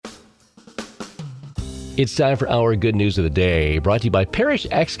It's time for our Good News of the Day, brought to you by Parrish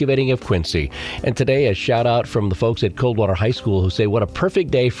Excavating of Quincy. And today, a shout out from the folks at Coldwater High School who say, what a perfect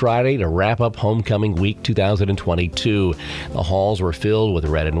day Friday to wrap up Homecoming Week 2022. The halls were filled with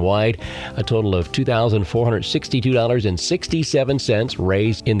red and white. A total of $2,462.67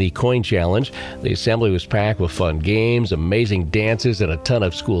 raised in the coin challenge. The assembly was packed with fun games, amazing dances, and a ton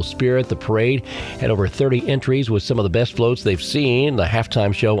of school spirit. The parade had over 30 entries with some of the best floats they've seen. The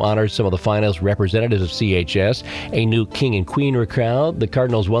halftime show honors some of the finest representatives of CHS. A new king and queen were crowned. The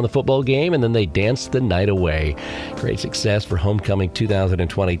Cardinals won the football game, and then they danced the night away. Great success for Homecoming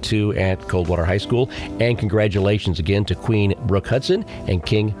 2022 at Coldwater High School. And congratulations again to Queen Brooke Hudson and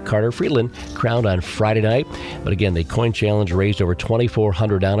King Carter Freeland, crowned on Friday night. But again, the coin challenge raised over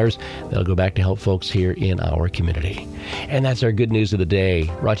 $2,400. That'll go back to help folks here in our community. And that's our Good News of the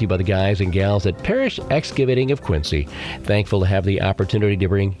Day, brought to you by the guys and gals at Parrish Excavating of Quincy. Thankful to have the opportunity to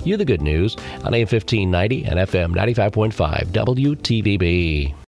bring you the good news on AM 1590 and FM 95.5 WTVB.